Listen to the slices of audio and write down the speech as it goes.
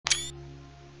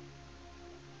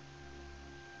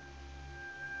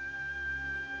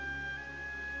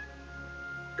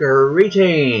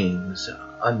Greetings!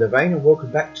 I'm the Vane and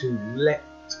welcome back to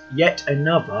yet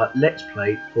another Let's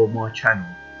Play for my channel.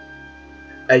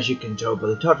 As you can tell by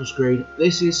the title screen,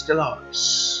 this is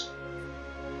Stellaris.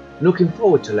 Looking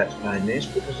forward to Let's Playing this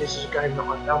because this is a game that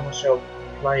I found myself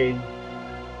playing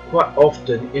quite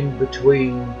often in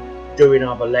between doing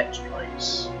other Let's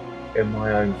Plays in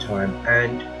my own time,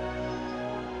 and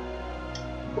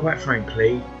quite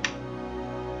frankly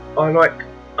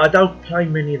I don't play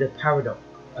many of the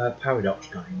Paradox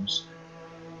games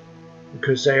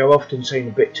because they are often seen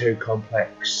a bit too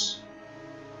complex,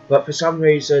 but for some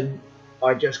reason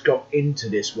I just got into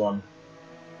this one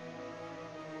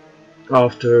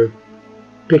after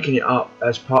picking it up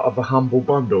as part of a humble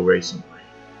bundle recently.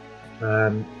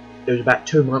 It was about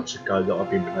 2 months ago that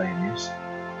I've been playing this.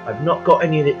 I've not got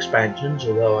any of the expansions,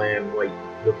 although I am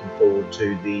looking forward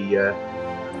to the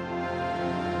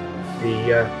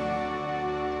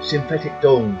Synthetic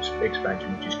Dawns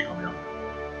expansion, which is coming up.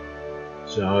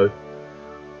 So,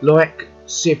 like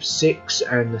Civ 6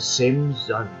 and The Sims,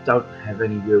 I don't have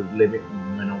any real limit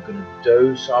on when I'm going to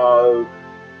do, so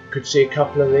could see a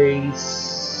couple of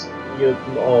these,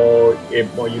 or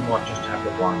you might just have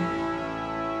the one.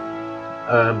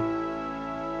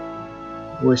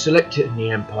 We're selected in the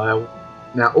Empire.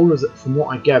 Now, from what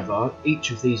I gather,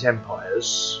 each of these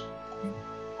empires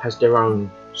has their own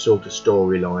sort of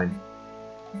storyline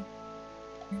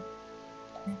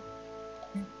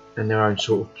and their own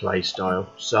sort of play style.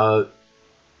 So,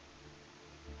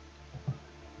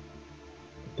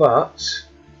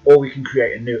 or we can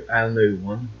create our new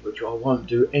one, which I won't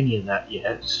do any of that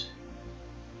yet,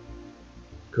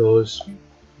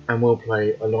 and we'll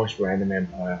play a nice random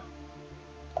empire.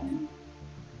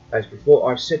 As before,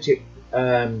 I've set it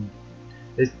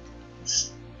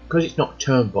because it's not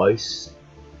turn-based.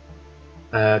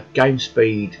 Game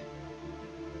speed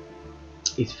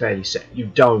is fairly set. You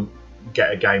don't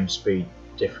get a game speed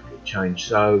difficulty change,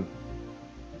 so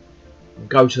we'll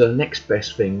go to the next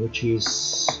best thing, which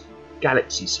is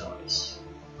galaxy size.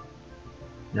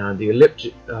 Now I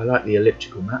like the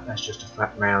elliptical map. That's just a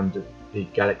flat round of the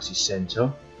galaxy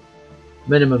center.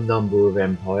 Minimum number of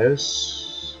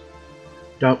empires.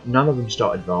 None of them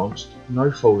start advanced.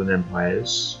 No fallen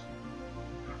empires.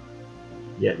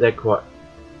 Yeah, they're quite.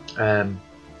 I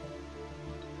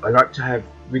like to have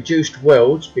reduced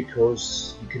worlds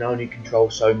because you can only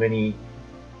control so many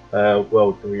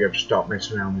worlds before you have to start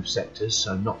messing around with sectors.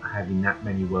 So not having that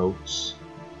many worlds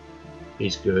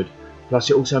is good.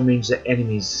 Plus, it also means that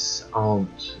enemies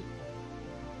aren't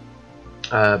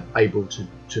able to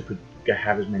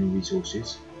have as many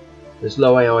resources. There's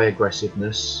low AI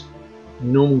aggressiveness.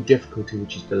 Normal difficulty,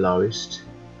 which is the lowest,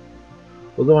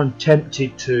 although I'm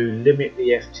tempted to limit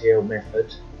the FTL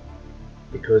method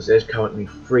because there's currently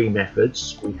 3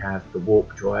 methods. We have the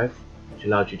warp drive, which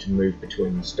allows you to move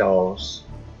between the stars,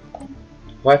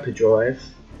 hyperdrive,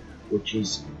 which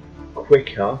is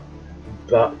quicker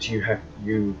but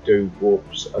you do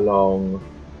warps along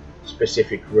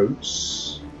specific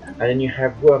routes, and then you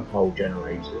have wormhole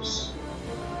generators,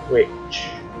 which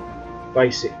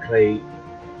basically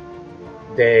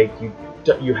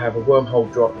you have a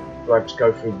wormhole drive to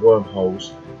go through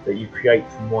wormholes that you create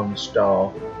from one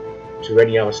star to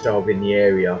any other star within the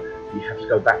area. You have to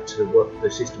go back to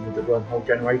the system with the wormhole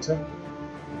generator,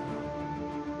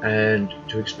 and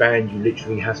to expand you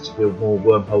literally have to build more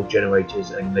wormhole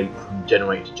generators and leap from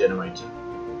generator to generator.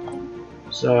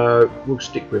 So we'll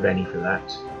stick with any for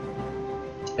that.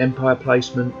 Empire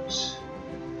placement,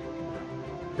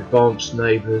 advanced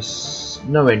neighbours,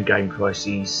 no endgame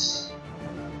crises.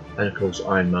 And of course,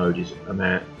 Iron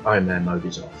Man mode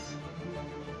is off.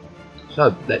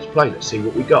 So let's play. Let's see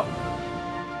what we got.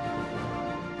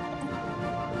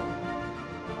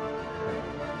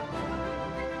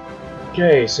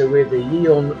 Okay, so we're the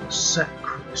Yeon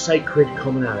Sacred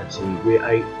Commonality. We're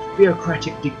a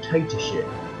theocratic dictatorship.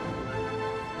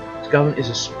 Its government is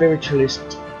a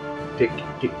spiritualist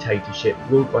dictatorship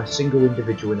ruled by a single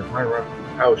individual in a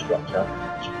hierarchical power structure,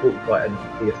 supported by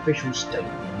the official state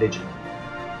religion.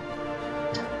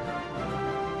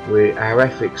 Our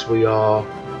ethics, we are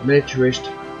militarist,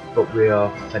 but we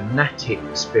are fanatic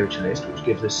spiritualist, which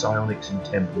gives us psionics and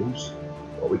temples,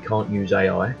 but we can't use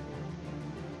AI.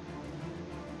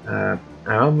 Our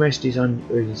unrest is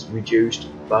reduced,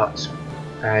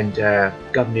 and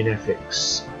governing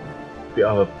ethics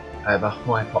have a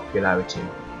high popularity.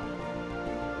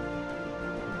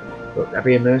 But that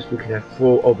being honest, we can have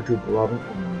 4 orbital bombardment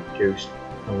and reduced,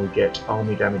 and we get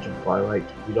army damage and fire rate.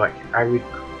 We like arid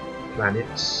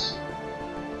planets,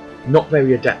 not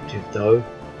very adaptive though,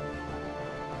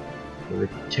 with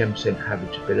 10%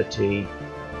 habitability,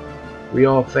 We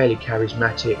are fairly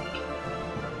charismatic.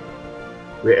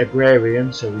 We're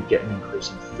agrarian, so we get an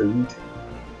increase in food,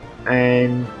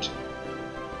 and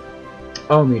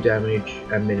army damage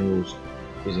and minerals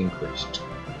is increased.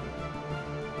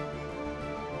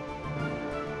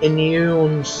 In the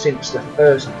eons since the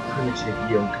first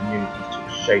primitive Eon communities took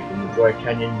shape in the dry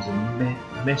canyons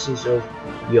and messes of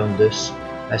Yondus,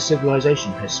 as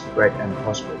civilization has spread and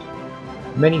prospered,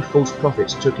 many false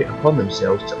prophets took it upon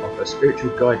themselves to offer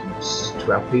spiritual guidance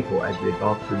to our people as we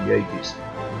advanced through the ages,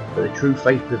 but the true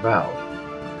faith prevailed.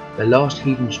 The last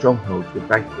heathen strongholds were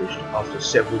vanquished after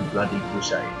several bloody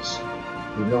crusades,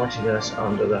 uniting us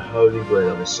under the holy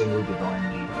word of a single divine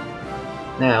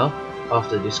leader. Now,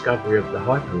 after the discovery of the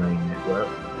Hyperlane network,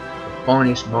 the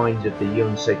finest minds of the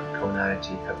Eon Sacred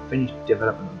Commonality have finished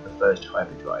development of the first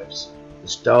hyperdrives. The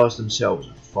stars themselves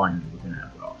are finally within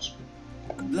our grasp.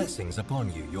 Blessings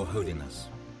upon you, Your Holiness.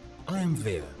 I am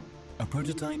Veer, a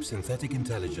prototype synthetic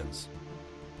intelligence.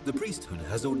 The priesthood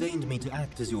has ordained me to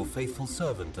act as your faithful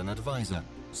servant and advisor,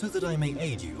 so that I may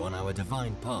aid you on our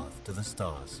divine path to the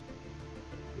stars.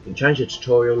 You can change the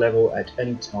tutorial level at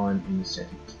any time in the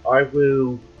settings. I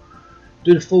will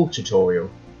do the full tutorial,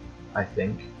 I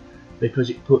think,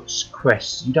 because it puts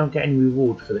quests. You don't get any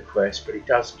reward for the quest, but it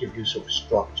does give you sort of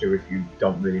structure if you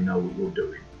don't really know what you're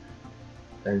doing.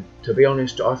 And to be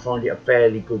honest, I find it a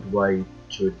fairly good way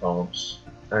to advance,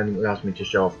 and it allows me to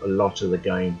show off a lot of the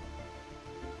game.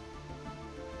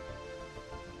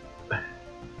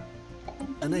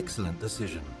 An excellent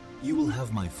decision. You will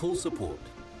have my full support.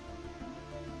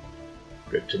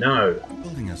 Good to know.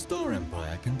 Building a star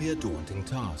empire can be a daunting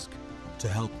task. To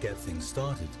help get things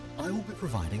started, I will be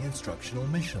providing instructional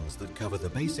missions that cover the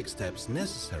basic steps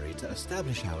necessary to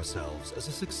establish ourselves as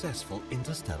a successful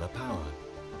interstellar power.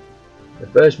 The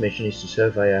first mission is to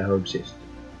survey our home system.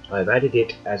 I have added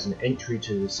it as an entry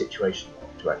to the situation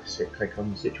log. To access it, click on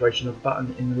the situation log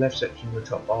button in the left section of the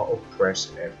top bar or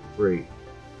press F3.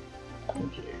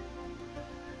 Thank you.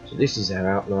 So this is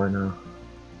our outliner.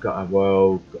 Got our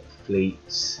world, got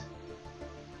fleets,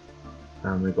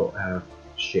 and we've got our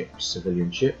ships,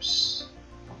 civilian ships.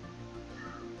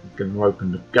 We can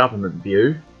open the government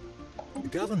view. The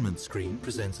government screen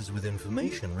presents us with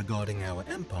information regarding our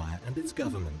empire and its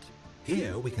government.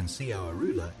 Here we can see our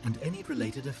ruler and any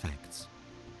related effects.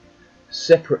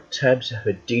 Separate tabs have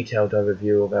a detailed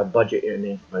overview of our budget and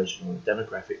information on the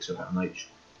demographics of our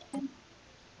nation.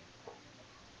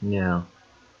 Now,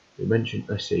 we mentioned,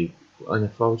 let's see, an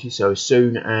authority, so as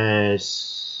soon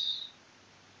as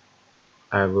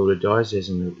our ruler dies, there's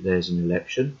an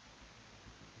election.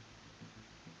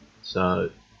 So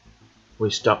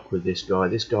we're stuck with this guy.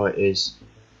 This guy is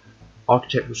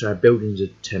architectural, so our buildings are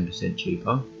 10%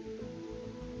 cheaper.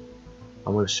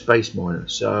 And we're a space miner,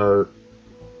 so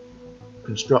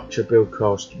constructor, build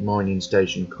cost, mining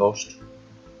station cost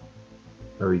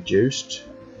are reduced.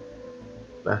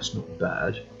 That's not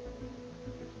bad.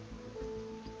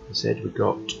 As I said, we've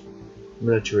got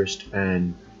militarist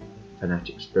and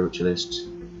fanatic spiritualist.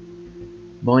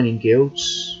 Mining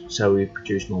guilds, so we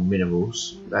produce more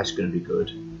minerals. That's going to be good.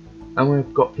 And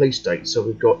we've got police state, so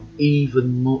we've got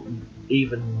even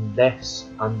less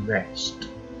unrest.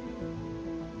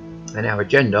 And our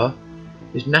agenda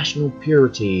is national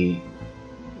purity.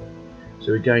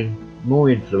 So we gain more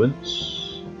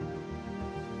influence,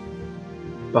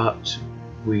 but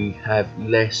we have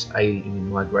less alien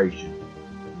migration,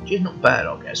 which is not bad,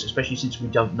 I guess, especially since we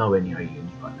don't know any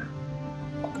aliens right now.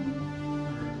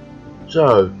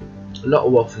 So, a lot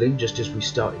of waffling just as we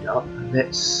started up.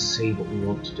 Let's see what we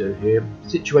want to do here.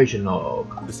 Situation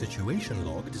log. The situation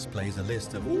log displays a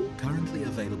list of all currently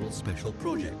available special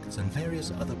projects and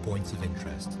various other points of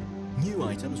interest. New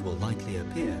items will likely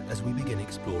appear as we begin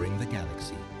exploring the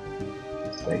galaxy.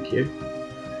 Thank you.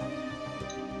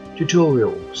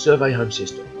 Tutorial. Survey home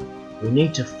system. We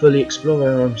need to fully explore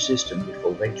our home system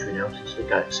before venturing out into the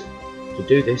galaxy. To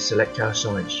do this, select our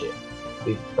science ship,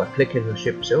 either by clicking the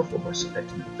ship itself or by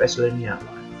selecting the vessel in the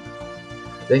outline.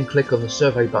 Then click on the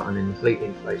survey button in the fleet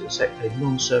interface and select a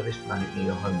non-service planet near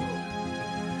your homeworld.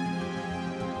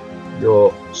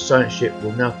 Your science ship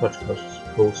will now plot a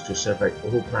course to survey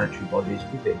all planetary bodies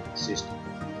within the system.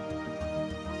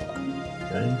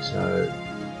 Okay, so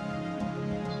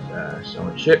this is our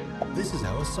science ship. This is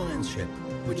our science ship,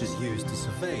 which is used to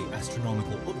survey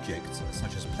astronomical objects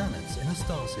such as planets in a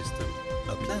star system.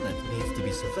 A planet needs to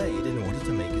be surveyed in order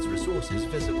to make its resources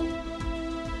visible.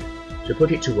 To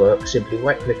put it to work, simply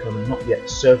right-click on the not yet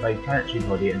surveyed planetary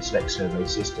body and select Survey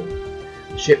System.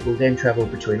 The ship will then travel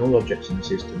between all objects in the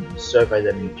system and survey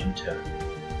them each in turn.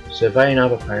 Surveying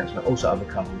other planets may also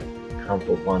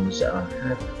uncover ones that are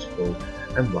habitable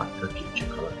and right for future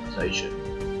colonisation.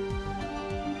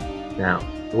 Now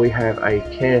we have a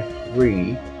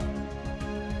carefree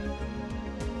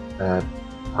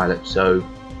pilot, so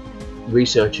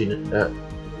researching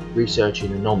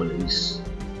anomalies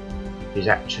is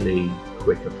actually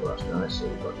quicker for us now. So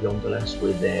we've got Yonderless,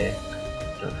 we're there.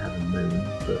 Don't have a moon,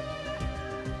 but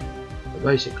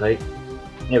basically,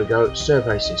 here we go.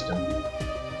 Survey system.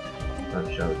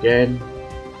 Don't show again.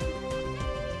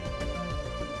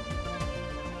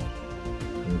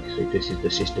 You can see this is the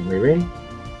system we're in.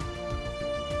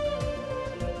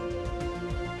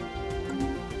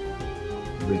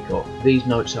 We got these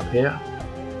notes up here.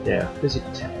 There,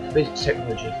 physics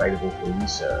technology available for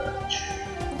research.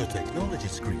 The technology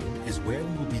screen is where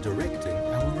we will be directing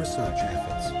our research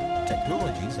efforts.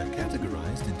 Technologies are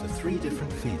categorized into 3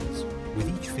 different fields, with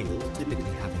each field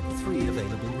typically having 3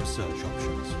 available research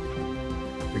options.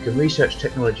 We can research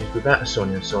technologies without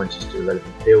assigning a scientist to a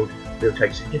relevant field. It will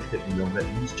take significantly longer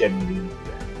and is generally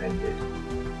recommended.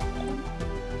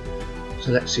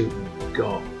 So let's see what we've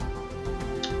got.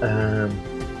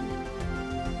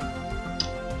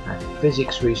 A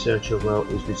physics researcher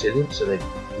is resilient, so they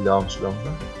last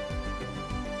longer.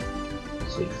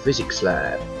 Let's see, physics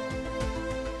lab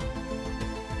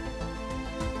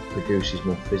produces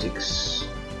more physics.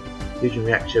 Fusion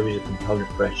reactor is a component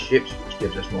for our ships, which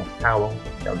gives us more power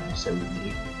we don't necessarily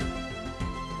need.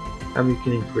 And we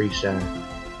can increase our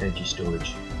energy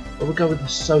storage. But we'll go with the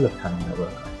solar panel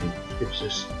network, I think. Gives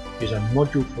us a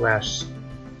module for our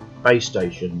base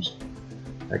stations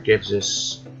that gives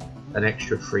us an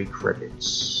extra 3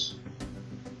 credits,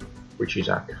 which is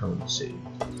our currency.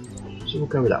 So we'll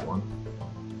go with that one.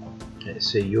 Let's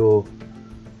see, our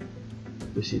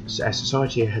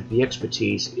society had the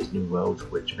expertise in new worlds,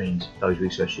 which means those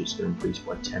researchers will increase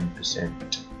by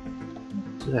 10%.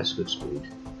 So that's good speed.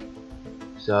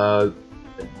 So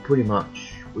pretty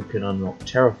much we can unlock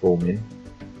terraforming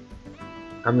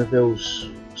and reveals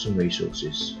some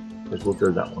resources, because we'll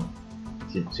do that one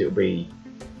since it'll be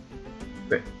a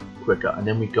bit quicker. And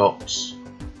then we got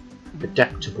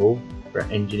adaptable for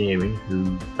engineering,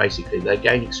 who basically they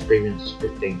gain experience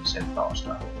 15%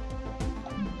 faster.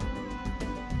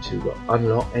 So we've got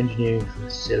unlock engineering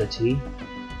facility,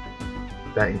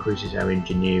 that increases our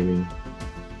engineering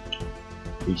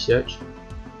research.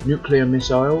 Nuclear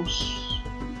missiles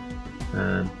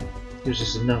gives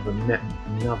us another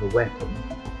weapon,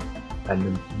 and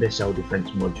the missile defense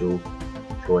module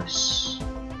choice.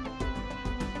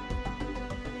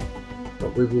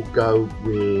 But we will go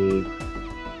with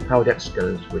powered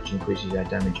exoskeletons, which increases our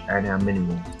damage and our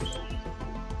minerals.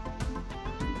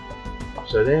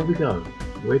 So there we go.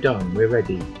 We're done. We're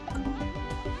ready.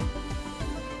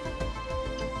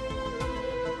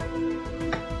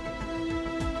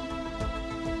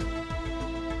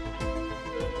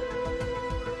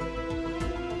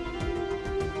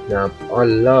 Now, I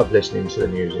love listening to the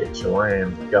music, so I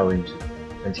am going to,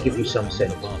 and to give you some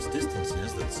sense. The vast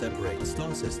distances that separate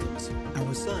star systems,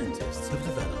 our scientists have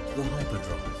developed the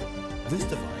hyperdrive. This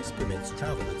device permits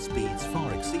travel at speeds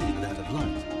far exceeding that of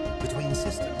light between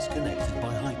systems connected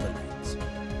by hyperlanes.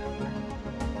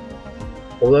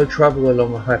 Although travel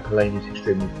along a hyperlane is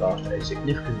extremely fast, a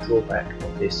significant drawback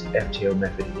of this FTL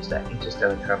method is that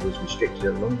interstellar travel is restricted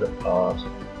along the paths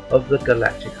of the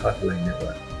galactic hyperlane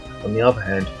network. On the other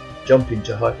hand, jumping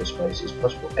to hyperspace is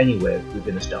possible anywhere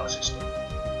within a star system.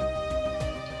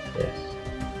 Yes,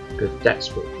 because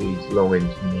that's what these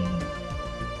lines mean.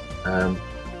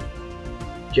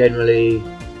 Generally,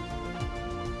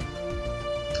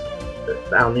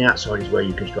 on the outside is where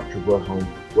you construct your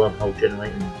wormhole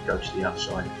generator to go to the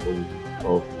outside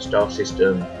of the star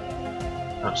system,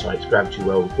 outside its gravity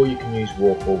well, before you can use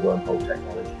warp or wormhole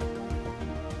technology.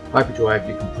 Hyperdrive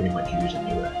you can pretty much use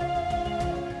anywhere,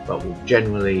 but will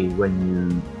generally, when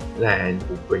you land,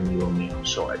 will bring you on the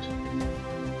outside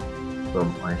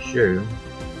from, I assume,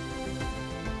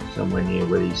 somewhere near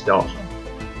where he starts from.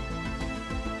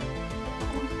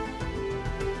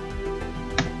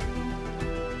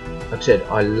 Like I said,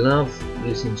 I love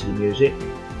listening to the music,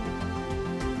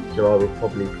 so I will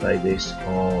probably play this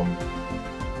on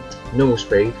normal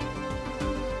speed,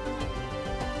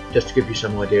 just to give you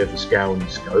some idea of the scale and the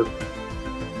scope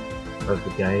of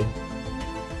the game,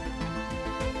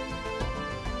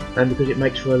 and because it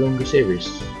makes for a longer series.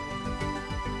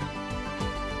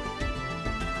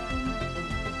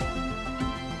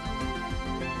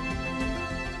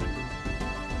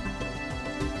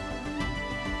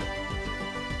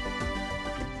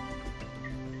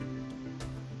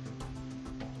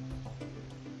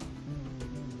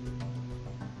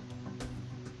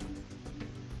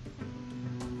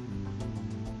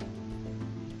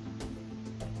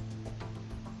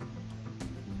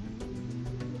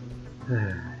 So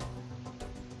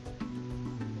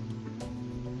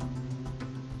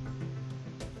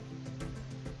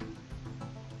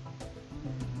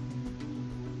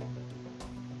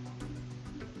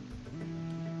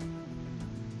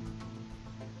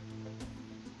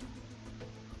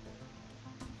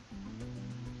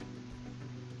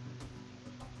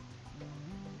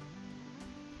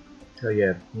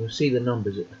yeah, you'll see the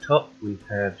numbers at the top. We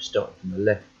have, starting from the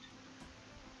left,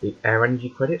 our energy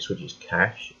credits, which is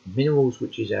cash, minerals,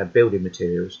 which is our building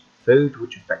materials, food,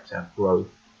 which affects our growth,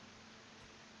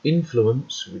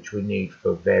 influence, which we need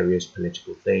for various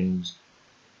political things,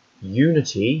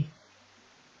 unity,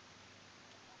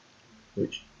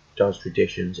 which does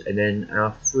traditions, and then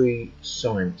our 3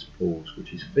 science pools,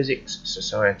 which is physics,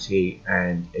 society,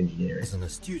 and engineering. As an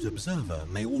astute observer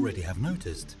may already have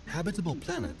noticed, habitable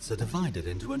planets are divided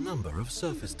into a number of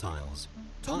surface tiles.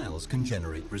 Tiles can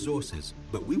generate resources,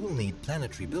 but we will need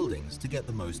planetary buildings to get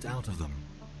the most out of them.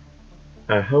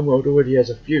 Our homeworld already has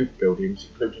a few buildings,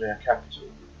 including our capital,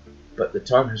 but the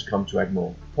time has come to add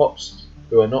more. Pops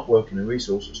who are not working a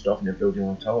resource or starting a building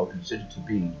on a tile are considered to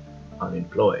be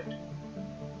unemployed.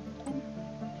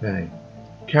 Okay,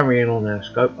 carrying on our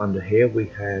scope under here, we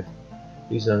have,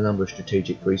 these are the number of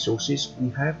strategic resources we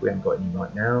haven't got any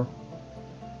right now.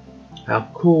 Our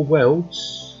core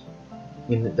worlds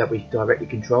that we directly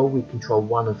control, we control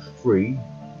 1 of 3.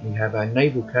 We have our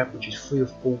naval cap, which is 3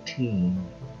 of 14.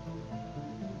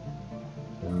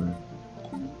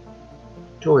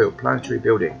 Tutorial, planetary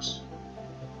buildings.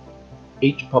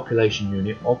 Each population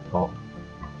unit or pop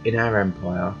in our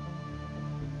empire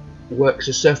works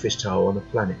a surface tile on a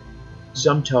planet.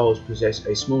 Some tiles possess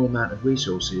a small amount of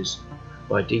resources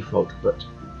by default, but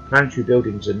planetary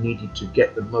buildings are needed to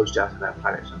get the most out of our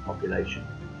planets and population.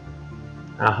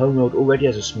 Our homeworld already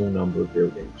has a small number of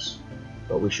buildings,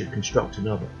 but we should construct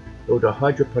another. Build a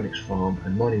hydroponics farm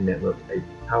and mining network, a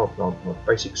power plant, or a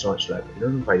basic site slab in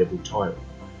an available tile.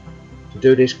 To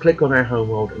do this, click on our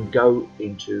homeworld and go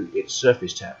into its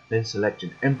surface tab, then select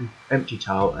an empty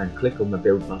tile and click on the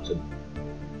build button.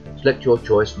 Select your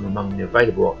choice from among the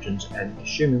available options, and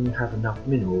assuming you have enough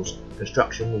minerals,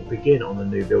 construction will begin on the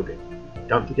new building.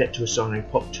 Don't forget to assign a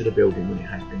pop to the building when it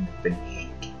has been finished.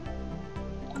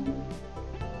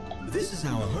 This is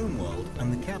our homeworld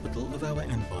and the capital of our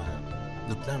empire.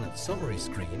 The planet summary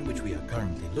screen, which we are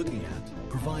currently looking at,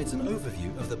 provides an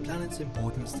overview of the planet's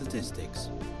important statistics.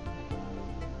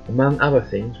 Among other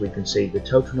things, we can see the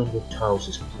total number of tiles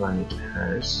this planet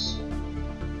has,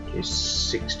 which is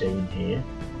 16 here.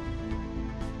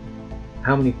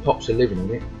 How many pops are living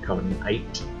on it, currently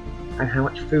 8, and how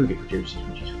much food it produces,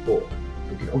 which is 4.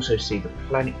 We can also see the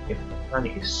planet, if the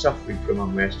planet is suffering from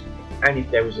unrest, and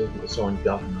if there is an assigned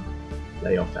governor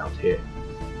layoff out here.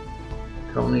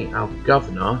 Currently our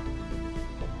governor,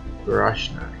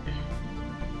 Grashnak.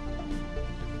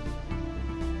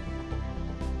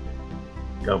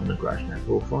 Governor Grashnak,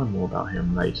 we'll find more about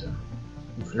him later.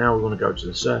 And for now we're going to go to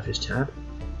the surface tab.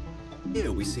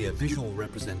 Here we see a visual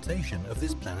representation of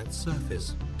this planet's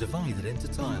surface, divided into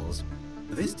tiles.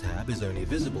 This tab is only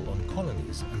visible on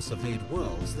colonies and surveyed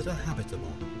worlds that are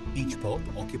habitable. Each pop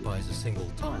occupies a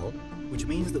single tile, which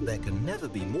means that there can never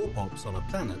be more pops on a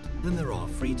planet than there are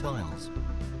free tiles.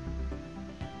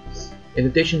 In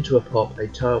addition to a pop, a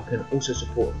tile can also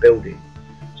support a building.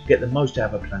 To get the most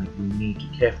out of a planet, we need to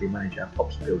carefully manage our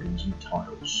pops, buildings and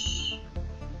tiles.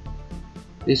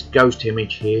 This ghost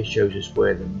image here shows us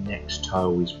where the next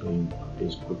tile is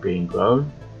being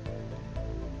grown.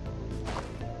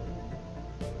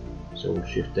 So we'll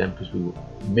shift them because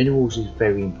minerals is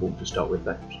very important to start with.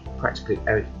 That practically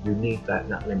you need that,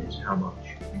 and that limits how much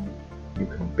you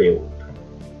can build.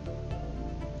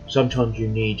 Sometimes you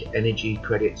need energy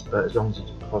credits, but as long as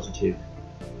it's positive,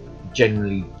 you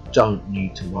generally don't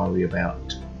need to worry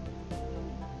about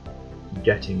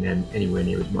getting them anywhere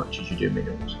near as much as you do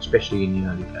minerals, especially in the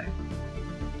early game.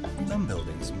 Some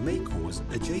buildings may cause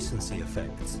adjacency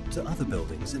effects to other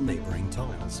buildings in neighbouring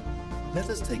tiles. Let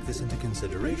us take this into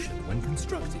consideration when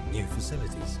constructing new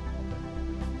facilities.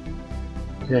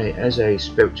 Okay, as a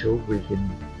spiritual, we can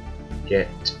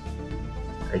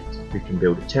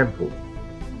build a temple,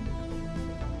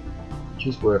 which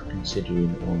is worth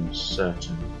considering on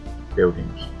certain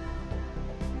buildings.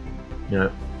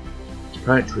 Now, it's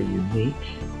planetary unique,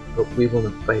 but we're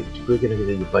going to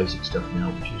do the basic stuff now,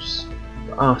 which is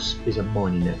for us is a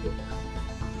mining network.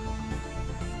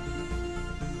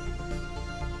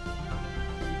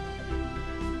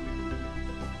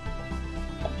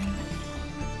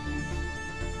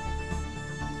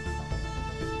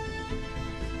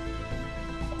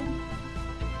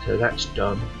 So that's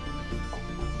done.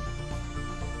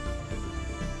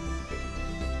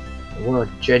 And what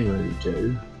I generally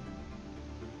do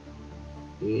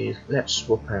is let's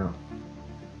swap out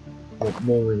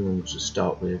more minerals to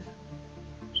start with.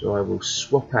 So I will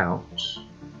swap out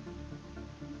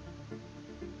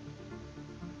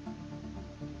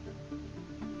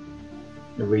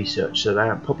the research. So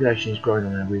our population is growing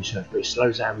on our research, but it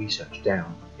slows our research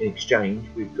down. In exchange,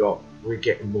 we're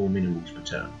getting more minerals per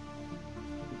turn.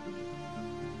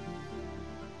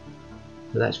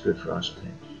 So that's good for us, I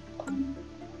think.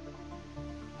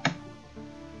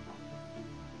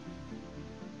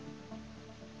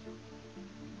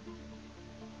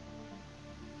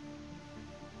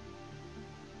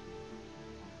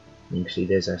 You can see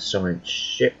there's our science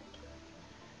ship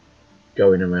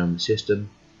going around the system.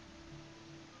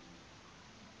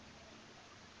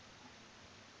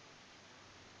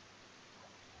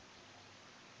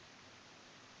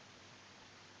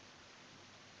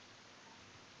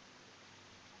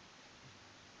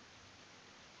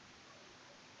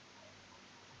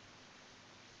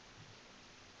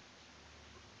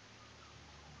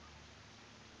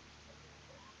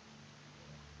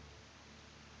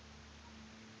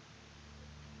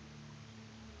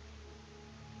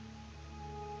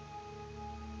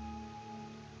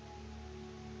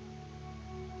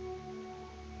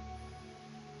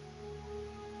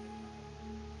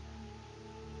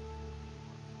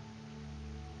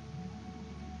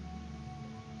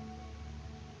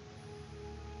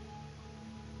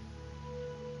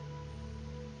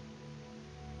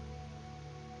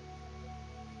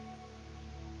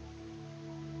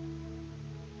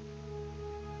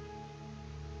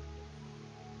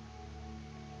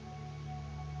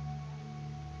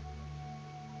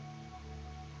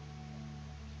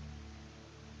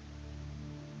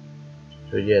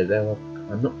 So yeah,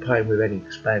 I'm not playing with any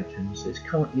expansions. There's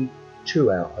currently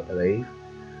 2 out, I believe.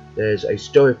 There's a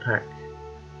story pack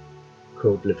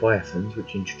called Leviathans,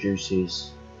 which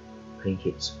introduces, I think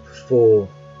it's 4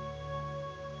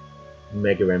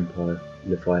 Mega Empire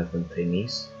Leviathan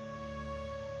thingies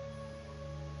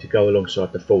to go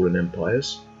alongside the Fallen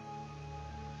Empires.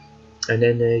 And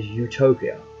then there's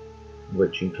Utopia,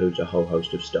 which includes a whole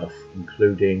host of stuff,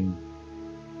 including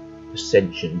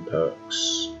Ascension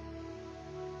perks.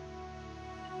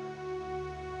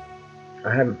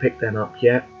 I haven't picked them up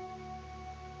yet.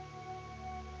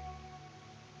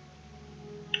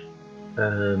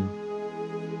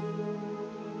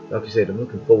 Like I said, I'm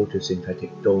looking forward to Synthetic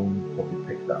Dawn. Probably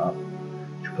pick that up.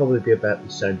 Should probably be about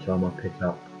the same time I pick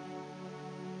up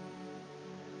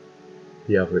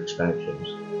the other expansions.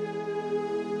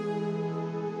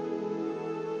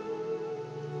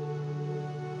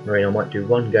 I mean, I might do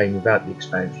one game without the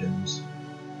expansions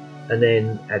and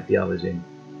then add the others in.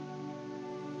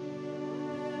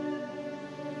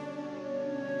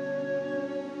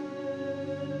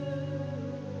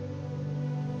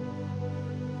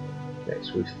 Okay,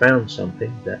 so we've found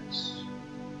something. That's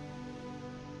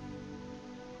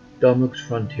Darmok's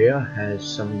Frontier has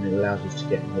something that allows us to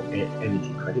get more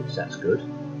energy credits. That's good.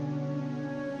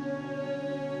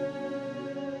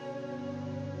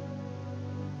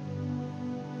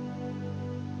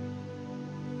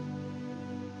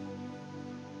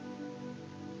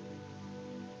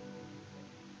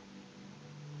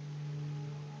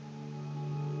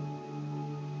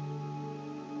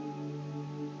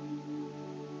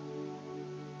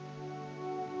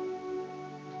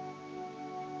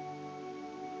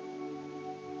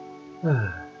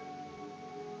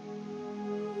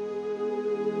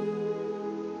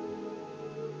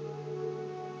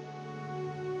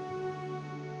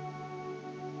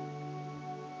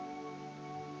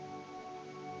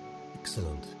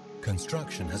 Excellent.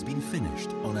 Construction has been finished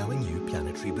on our new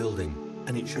planetary building,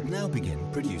 and it should now begin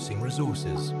producing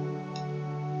resources.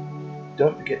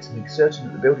 Don't forget to make certain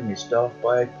that the building is staffed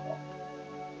by a pop.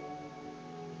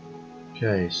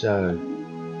 Okay, so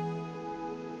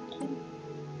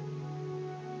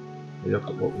we look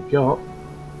at what we got.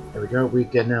 There we go.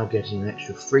 We're now getting an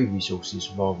extra 3 resources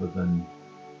rather than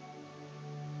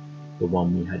the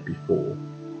one we had before.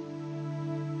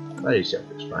 That is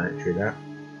self-explanatory, that.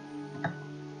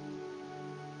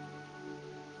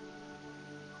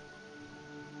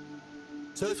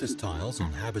 Surface tiles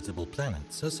on habitable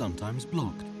planets are sometimes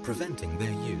blocked, preventing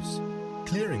their use.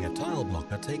 Clearing a tile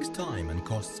blocker takes time and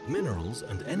costs minerals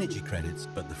and energy credits,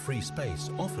 but the free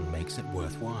space often makes it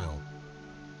worthwhile.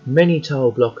 Many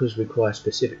tile blockers require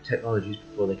specific technologies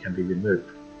before they can be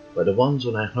removed, but the ones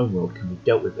on our homeworld can be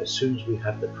dealt with as soon as we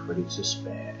have the credits to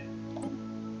spare.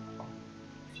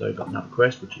 So we've got another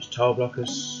quest, which is tile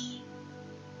blockers.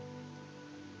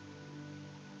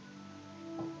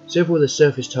 Several of the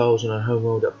surface tiles on our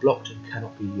homeworld are blocked and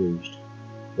cannot be used.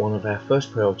 One of our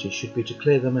first priorities should be to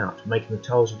clear them out, making the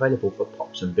tiles available for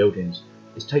pops and buildings.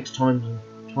 This takes time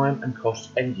and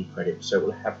costs energy credits, so it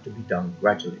will have to be done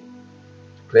gradually.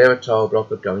 To clear a tile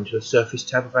block, go into the Surface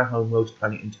tab of our Homeworld's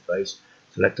Planet interface,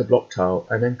 select a block tile,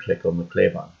 and then click on the Clear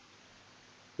button.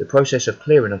 The process of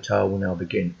clearing a tile will now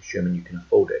begin, assuming you can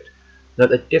afford it. Note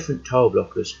that different tile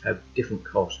blockers have different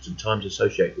costs and times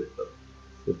associated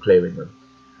with clearing them.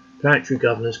 Planetary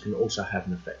governors can also have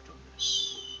an effect on this.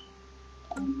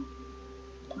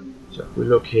 So if we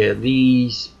look here,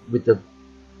 these with the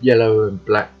yellow and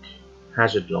black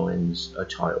hazard lines are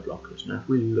tile blockers. Now if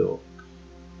we look,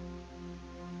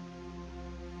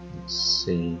 let's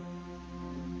see,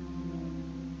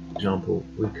 for example,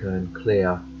 we can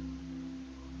clear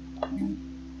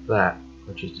that,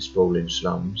 which is the sprawling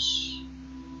slums,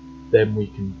 then we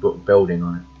can put a building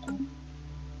on it.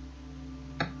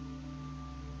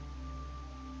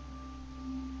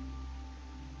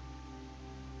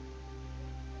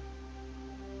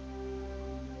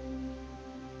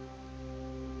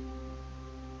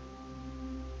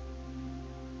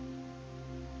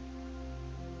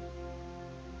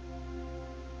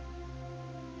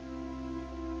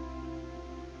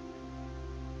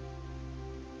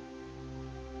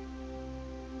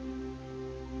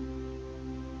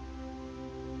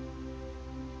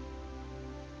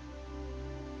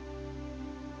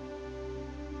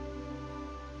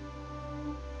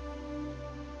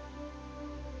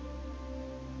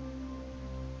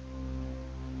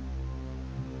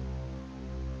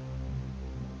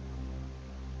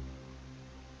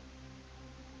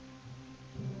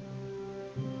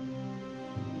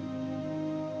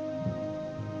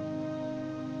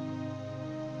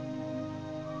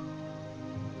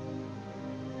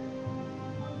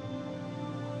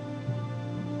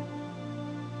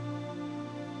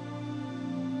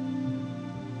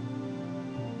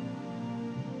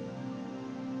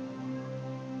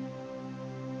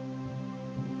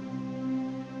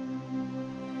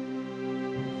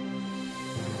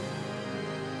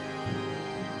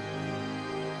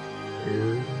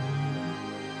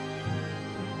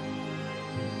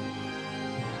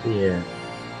 Yeah.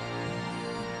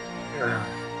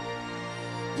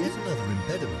 Yet another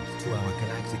impediment to our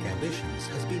galactic ambitions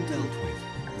has been dealt with.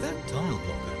 That tile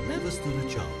blocker never stood a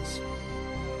chance.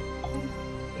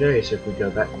 Okay, so if we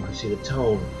go back, we can see the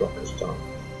tile blockers done.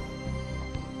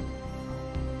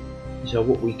 So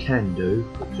what we can do,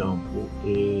 for example,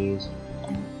 is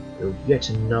build yet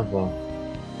another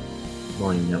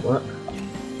mining network.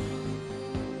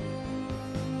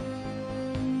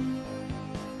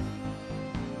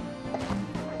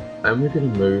 And we're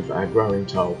going to move our growing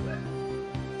tile there.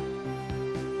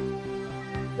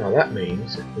 Now that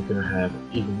means that we're going to have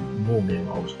even more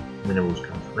minerals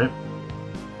come from it,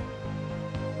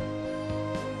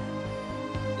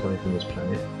 coming from this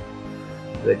planet.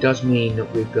 But it does mean that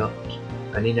we've got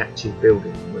an inactive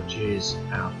building, which is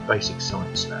our basic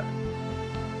science lab.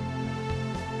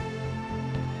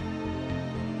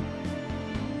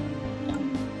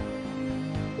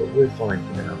 But we're fine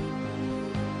for now.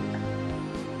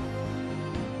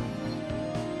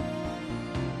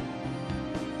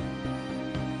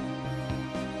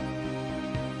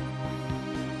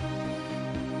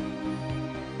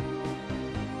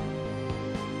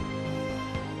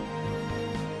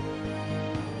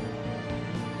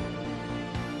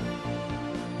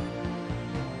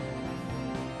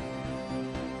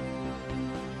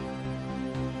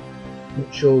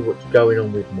 Not sure what's going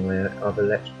on with my other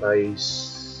Let's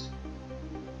Plays.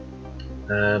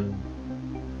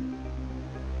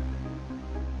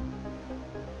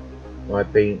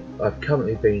 I've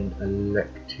currently been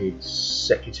elected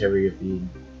Secretary of the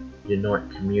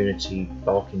Unite Community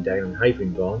Barkindale and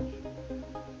Havering branch,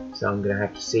 so I'm going to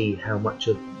have to see how much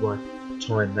of my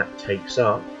time that takes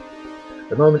up. At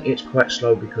the moment it's quite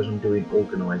slow because I'm doing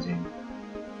organising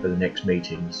for the next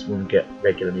meetings. I want to get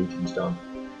regular meetings done.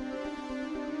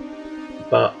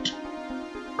 But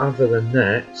other than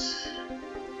that,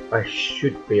 I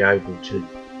should be able to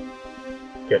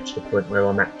get to the point where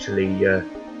I'm actually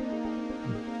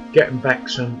getting back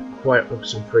some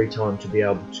free time to be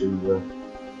able to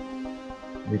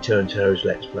return to those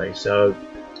Let's Play. So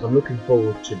I'm looking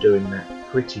forward to doing that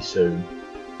pretty soon.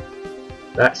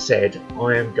 That said,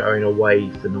 I am going away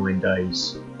for 9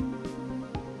 days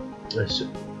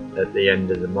at the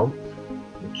end of the month,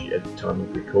 which at the time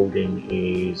of recording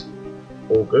is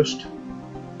August,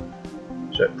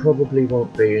 so it probably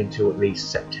won't be until at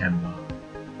least September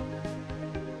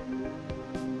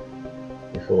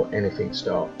before anything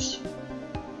starts.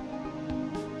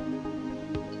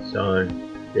 So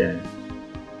yeah.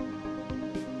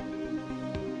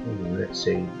 Ooh, let's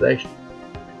see,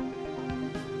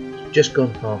 just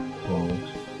gone half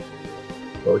past,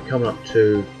 but we're coming up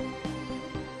to,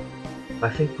 I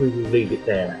think we will leave it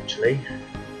there actually.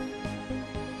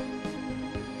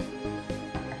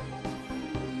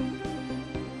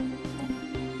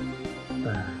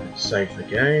 Let's save the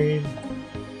game.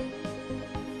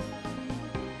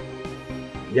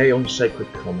 Yay on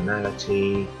sacred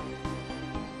commonality.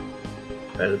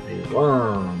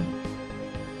 LP1.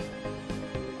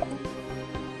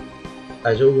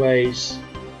 As always,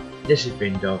 this has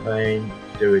been Darvain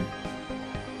doing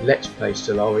Let's Play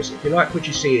Stellaris. If you like what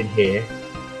you see in here,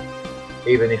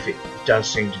 even if it does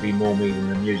seem to be more me than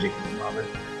the music at the moment,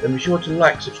 then be sure to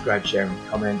like, subscribe, share and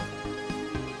comment.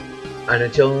 And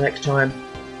until the next time,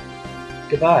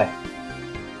 goodbye.